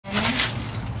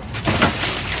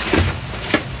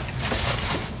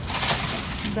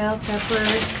bell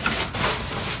peppers,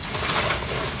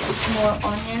 more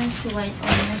onions, white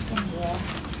onions in here.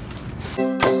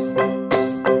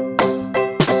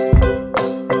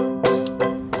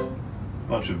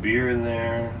 Bunch of beer in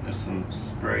there. There's some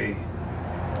spray.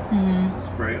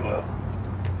 Spray oil.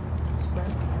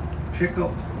 Sprite.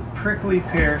 Prickly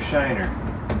pear shiner.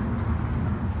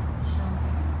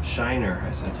 Shiner,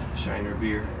 I said. Shiner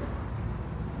beer.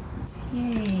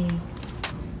 Yay.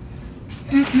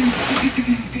 A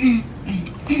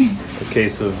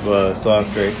case of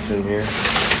soft drinks in here.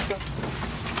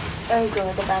 There you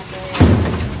go, the buckets.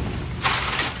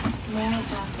 More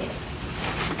buckets.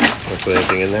 Don't put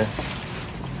anything in there.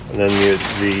 And then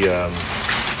the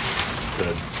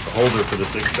holder for the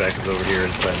six-pack is over here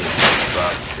inside this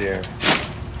box here.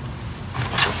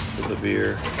 For the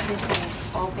beer. There's some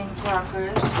open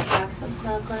crackers, packs of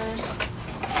crackers,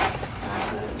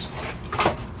 and there's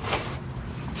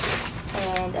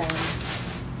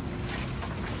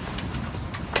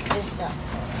some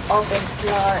open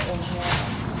flour in here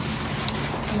also.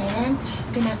 And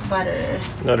peanut butter.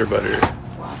 Nutter butter.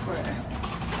 Wafer.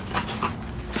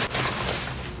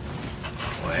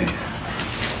 Way.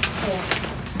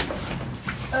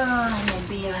 My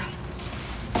beer.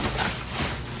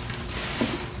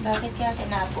 Bakit kaya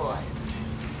tinapon?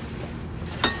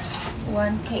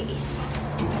 One case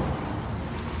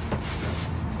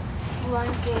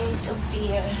of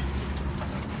beer.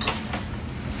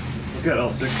 You got all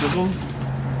 6 of them?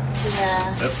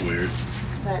 Yeah. That's weird.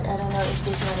 But I don't know if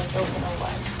this one is open or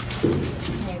what.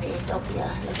 Maybe it's open.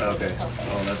 Yeah, let's see if it's open.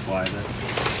 Oh, that's why then.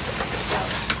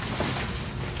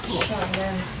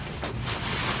 Sugar,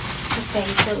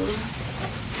 potato,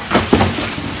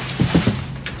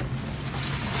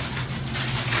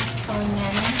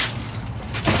 onions,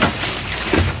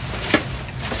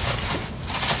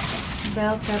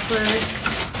 bell peppers,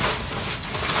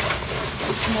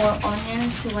 more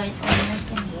onions, white onions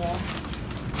in here.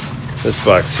 This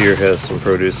box here has some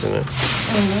produce in it.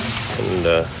 And,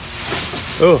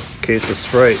 oh, case of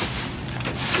Sprite.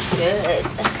 Good.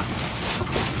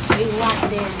 We want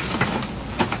this.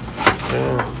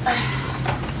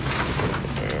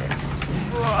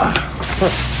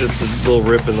 Just a little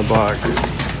rip in the box.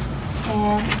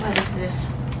 And what is this?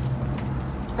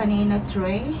 Panina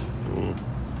tray.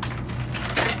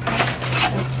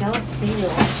 It's still sealed.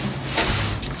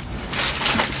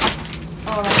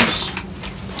 Orange.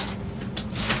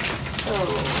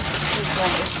 Oh, this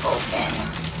one is open.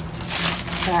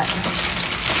 But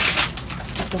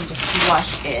I can just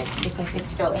wash it because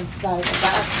it's still inside the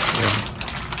box. Yeah.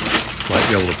 Might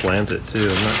be able to plant it too,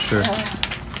 I'm not sure.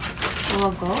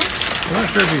 Will go? I'm not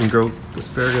sure if you can grow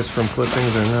asparagus from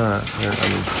clippings or not.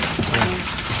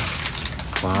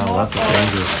 Wow, that's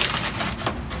dangerous.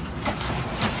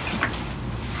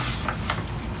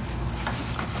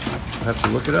 I have to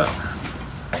look it up.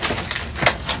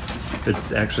 It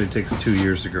actually takes 2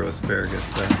 years to grow asparagus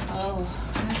there. Oh,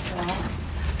 that's right.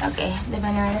 Okay, the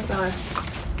bananas are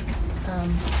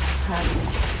half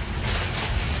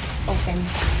open.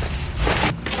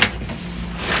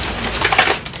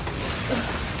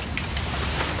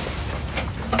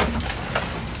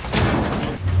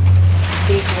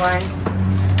 Big one.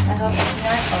 I hope it's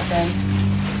not open.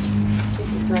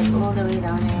 This is like all the way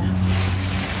down here.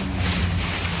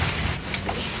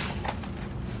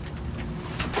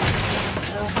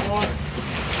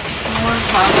 More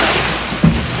power.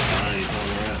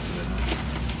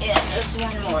 Yeah, there's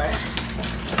one more.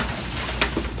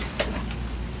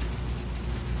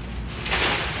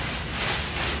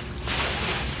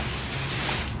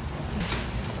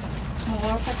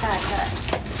 More patatas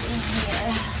in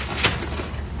here.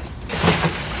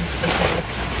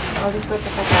 All these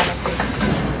little patatas is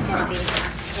gonna be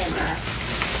in there.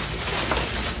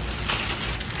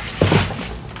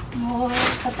 More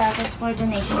patatas for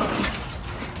donation.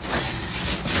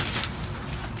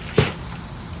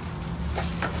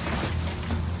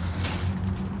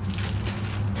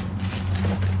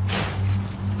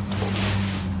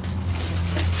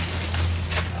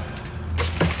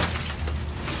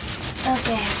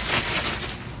 Okay, I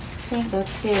think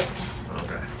that's it.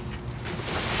 Okay.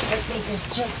 Let me just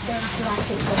check the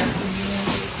plastic bag.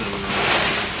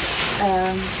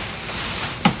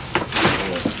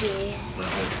 Let's see. That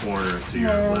whole corner to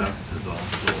your left is all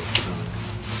full.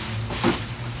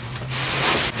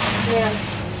 Yeah,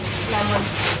 lemon.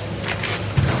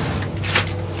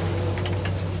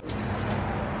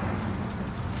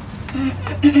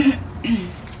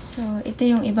 So, ito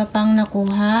yung iba pang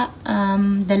nakuha.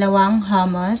 Dalawang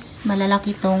hummus.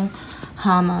 Malalaki tong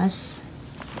hummus.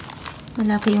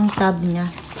 Malaki yung tub niya.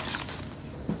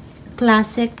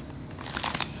 Classic.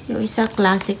 Yung isa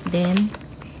classic din.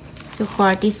 So,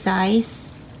 40 size.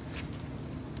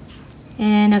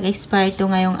 And nag-expire to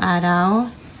ngayong araw.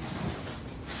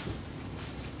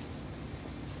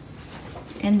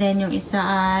 And then, yung isa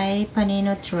ay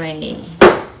panino tray.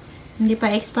 Hindi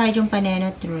pa expired yung panino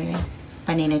tray.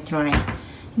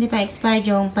 Hindi pa expired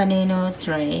yung panino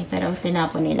tray. Pero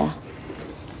tinapon nila.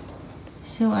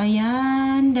 So,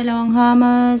 ayan. Dalawang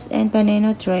hummus and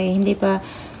panino tray. Hindi pa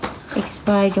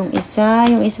expired yung isa.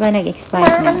 Yung isa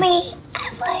nag-expired na. Mommy, I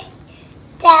want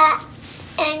that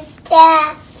and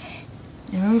that.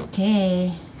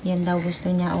 Okay. Yan daw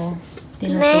gusto niya, oh.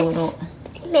 Tinuturo.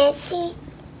 Messy.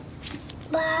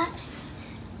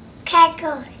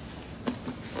 Kegels.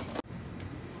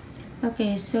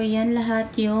 Okay, so yan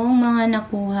lahat yung mga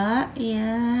nakuha.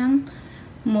 Yang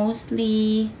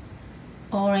mostly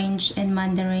orange and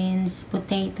mandarins,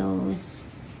 potatoes,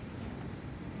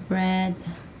 bread.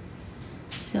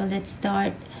 So let's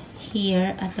start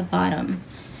here at the bottom.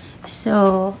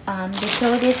 So they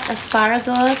show this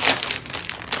asparagus.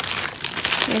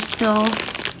 They're still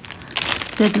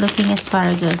good looking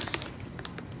asparagus.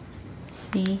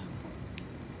 See?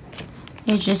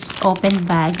 It's just open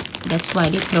bag. That's why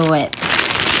they throw it.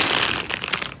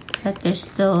 But they're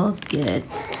still good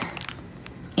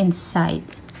inside.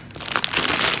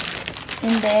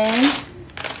 And then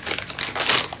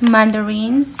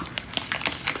mandarins.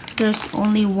 There's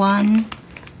only one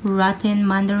rotten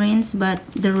mandarins, but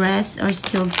the rest are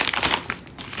still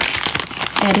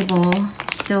edible,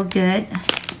 still good.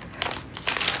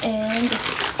 And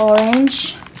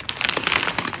orange.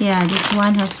 Yeah, this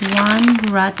one has one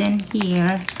rotten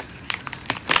here.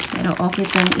 Pero okay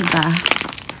tong iba.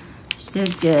 Still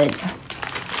good.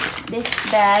 This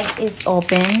bag is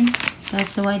open.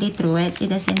 That's why they threw it. It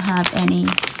doesn't have any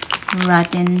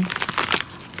rotten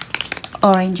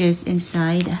oranges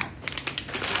inside.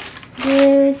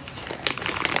 This,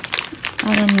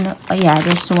 I don't know. Oh yeah,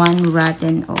 there's one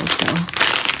rotten also.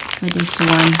 But this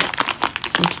one,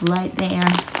 so it's right there.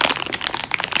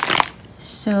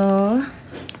 So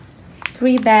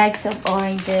 3 bags of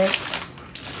oranges,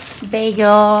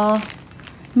 bagel,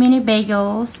 mini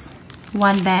bagels,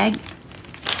 1 bag,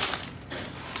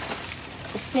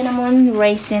 cinnamon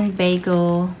raisin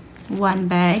bagel, 1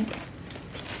 bag,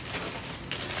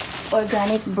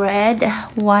 organic bread,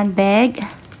 1 bag,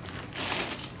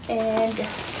 and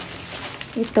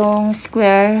itong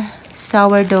square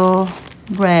sourdough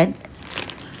bread,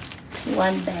 1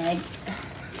 bag,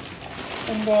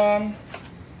 and then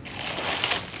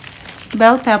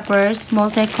bell peppers,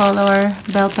 multicolor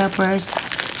bell peppers,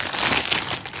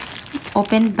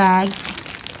 open bag,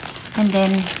 and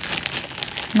then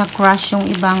na-crush yung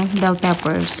ibang bell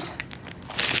peppers.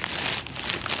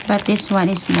 But this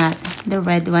one is not, the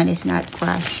red one is not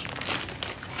crushed.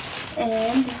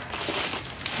 And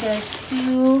there's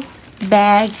 2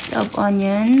 bags of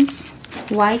onions,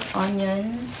 white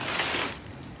onions.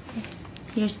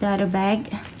 Here's the other bag.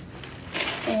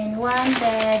 And 1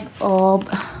 bag of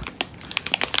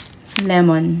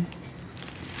lemon.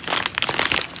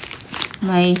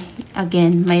 May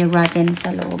rotten sa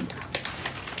loob.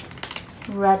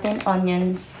 Rotten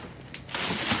onions.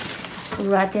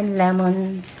 Rotten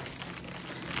lemons.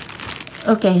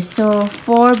 Okay, so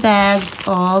 4 bags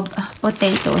of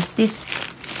potatoes. This,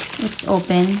 it's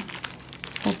open.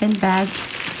 Open bag.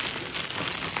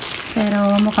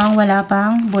 Pero mukhang wala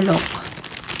pang bulok.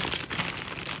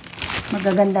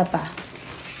 Magaganda pa.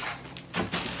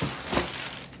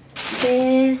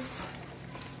 This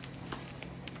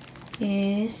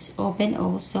is open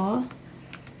also.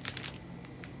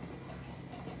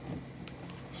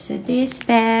 So this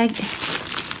bag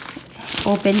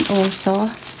open also.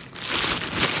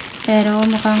 Pero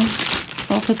mukhang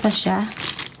okay pa siya.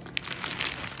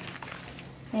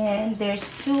 And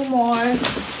there's 2 more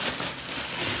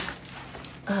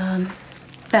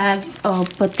bags of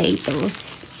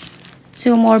potatoes.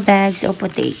 2 more bags of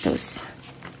potatoes.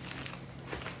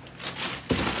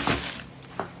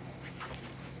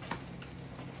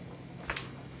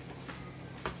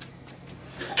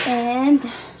 And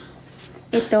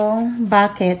itong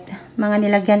bucket, mga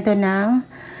nilagyan to ng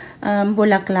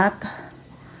bulaklak.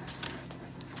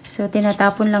 So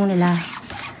tinatapon lang nila.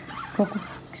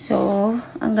 So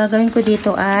ang gagawin ko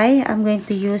dito ay I'm going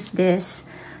to use this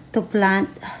to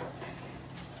plant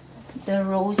the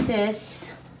roses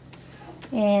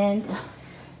and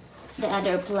the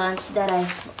other plants that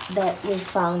we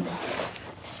found.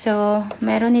 So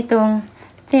meron itong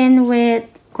thin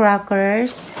wheat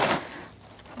crackers.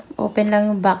 Open lang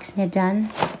yung box niya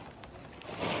dyan.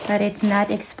 But it's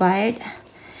not expired.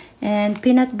 And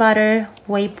peanut butter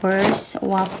wafers.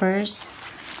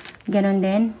 Ganon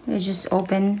din. You just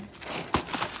open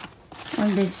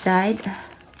on this side.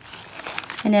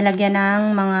 And nalagyan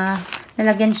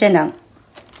siya ng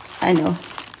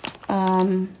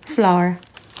flour.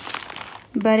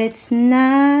 But it's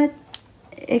not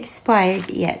expired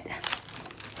yet.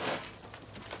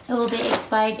 It will be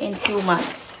expired in 2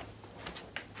 months.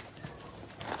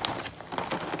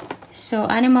 So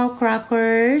animal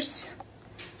crackers,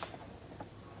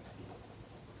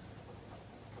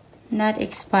 not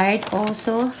expired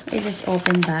also. It's just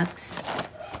open box.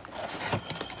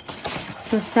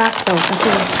 So sakto kasi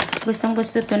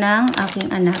gustong-gusto to ng aking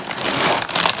anak,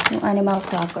 yung animal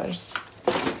crackers.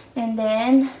 And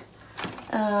then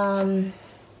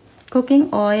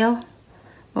cooking oil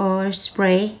or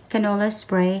spray, canola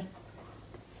spray.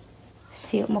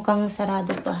 Mukhang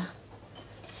sarado pa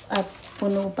at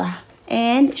puno pa.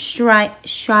 And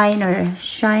Shiner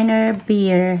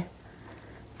beer,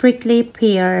 prickly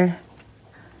pear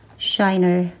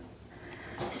shiner.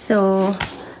 So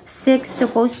 6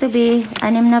 supposed to be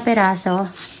 6 na peraso,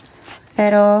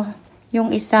 pero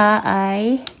yung isa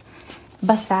ay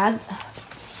basag.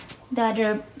 The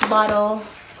other bottle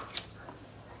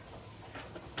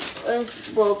was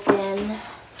broken.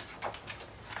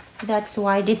 That's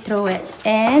why they throw it.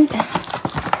 And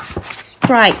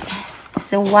Sprite.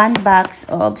 So 1 box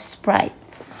of Sprite.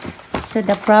 So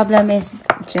the problem is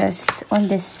just on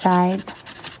this side.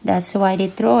 That's why they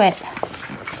throw it.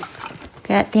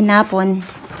 Kaya tinapon.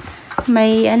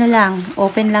 May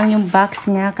open lang yung box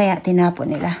niya, kaya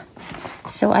tinapon nila.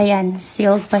 So ayan,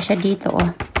 sealed pa siya dito,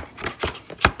 oh.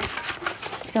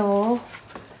 So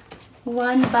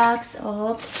 1 box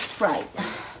of Sprite.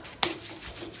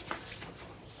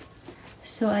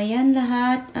 So ayan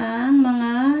lahat ang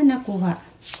mga nakuha.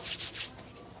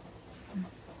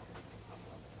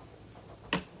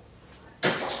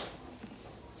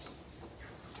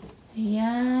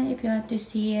 Ayan, if you want to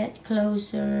see it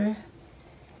closer.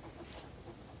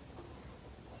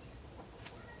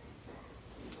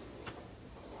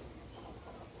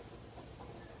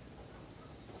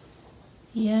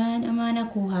 Yan ang mga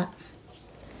nakuha.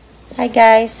 Hi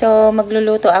guys, so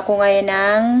magluluto ako ngayon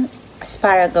ng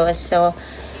asparagus. So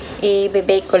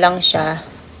i-bake ko lang siya.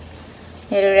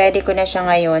 Nire-ready ko na siya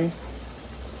ngayon.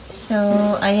 So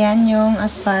ayan yung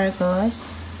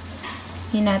asparagus.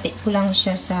 Hinati ko lang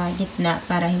siya sa gitna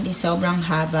para hindi sobrang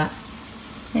haba.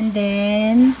 And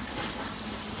then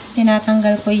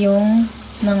tinatanggal ko yung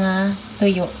mga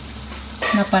tuyo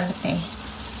na parte.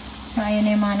 So ayun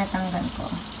na yung mga natanggal ko.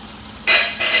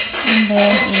 And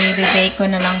then, i-bake ko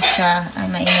na lang siya. Ay,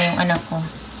 maingay yung anak ko.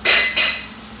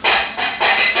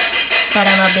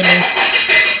 Para mabilis.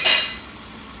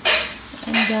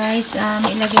 And guys,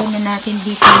 ilagay na natin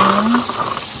dito yung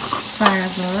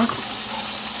asparagus.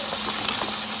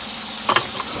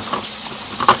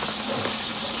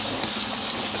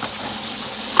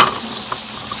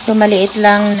 So, maliit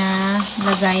lang na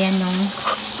lagayan nung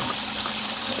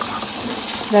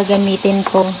gagamitin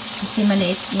ko. Kasi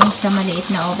maliit, yung sa maliit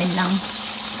na oven lang.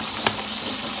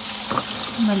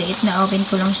 Maliit na oven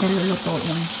ko lang siya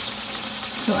lulutuin.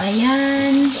 So,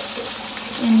 ayan.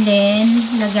 And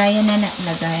then, lagyan na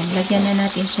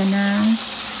natin siya ng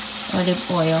olive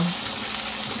oil.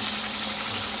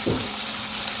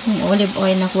 Yung olive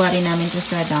oil, nakuha rin namin ito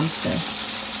sa dumpster.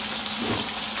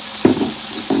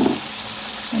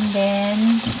 And then,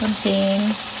 konting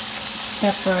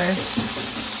pepper.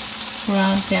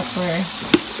 Ground pepper.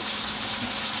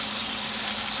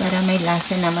 Para may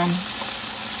lasa naman.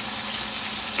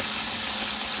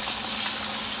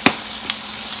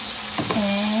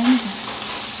 And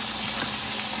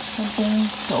konting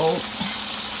salt.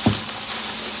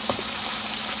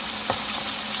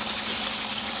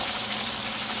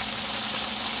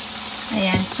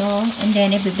 Ayan, so, and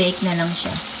then i-bake na lang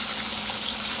siya.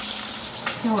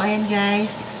 So, ayan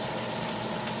guys.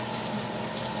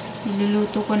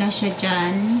 Niluluto ko na siya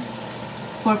dyan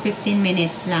for 15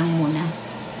 minutes lang muna.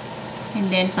 And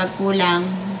then, pag kulang,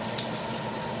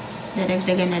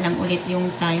 dadagdagan na lang ulit yung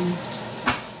time.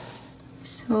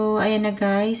 So, ayan na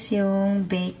guys, yung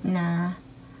baked na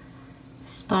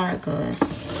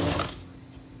asparagus.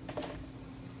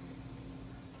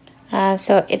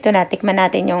 So, ito na, tikman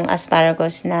natin yung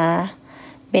asparagus na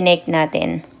binake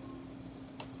natin.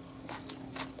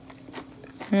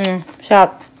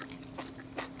 Sarap.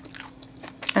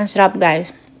 Ang sarap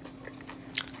guys.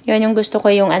 Yun yung gusto ko,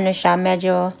 yung ano siya,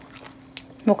 medyo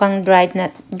mukhang dried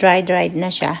na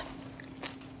siya.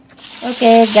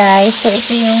 Okay guys, so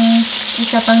ito yung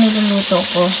isa pang niluluto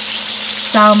ko.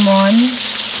 Salmon,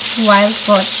 wild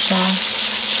caught siya.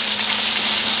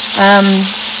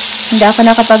 Hindi ako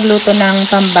nakapagluto ng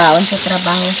pambaon sa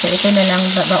trabaho, so ito na lang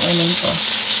babaunin ko.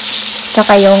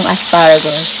 Tsaka yung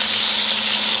asparagus.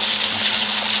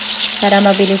 para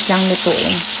mabilis lang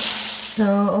lutuin. So,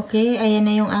 okay. Ayan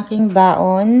na yung aking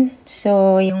baon.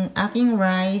 So, yung aking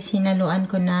rice, hinaluan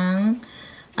ko ng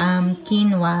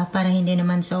quinoa para hindi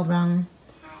naman sobrang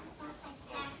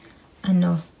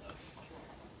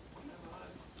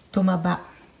tumaba.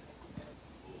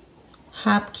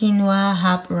 Half quinoa,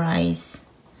 half rice.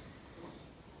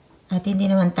 At hindi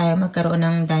naman tayo magkaroon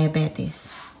ng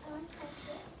diabetes.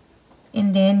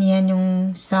 And then, yan yung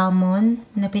salmon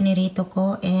na pinirito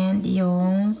ko and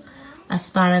yung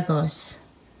asparagus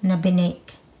na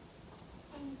binake.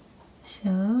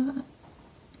 So,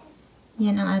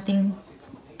 yan ang ating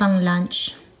pang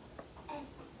lunch.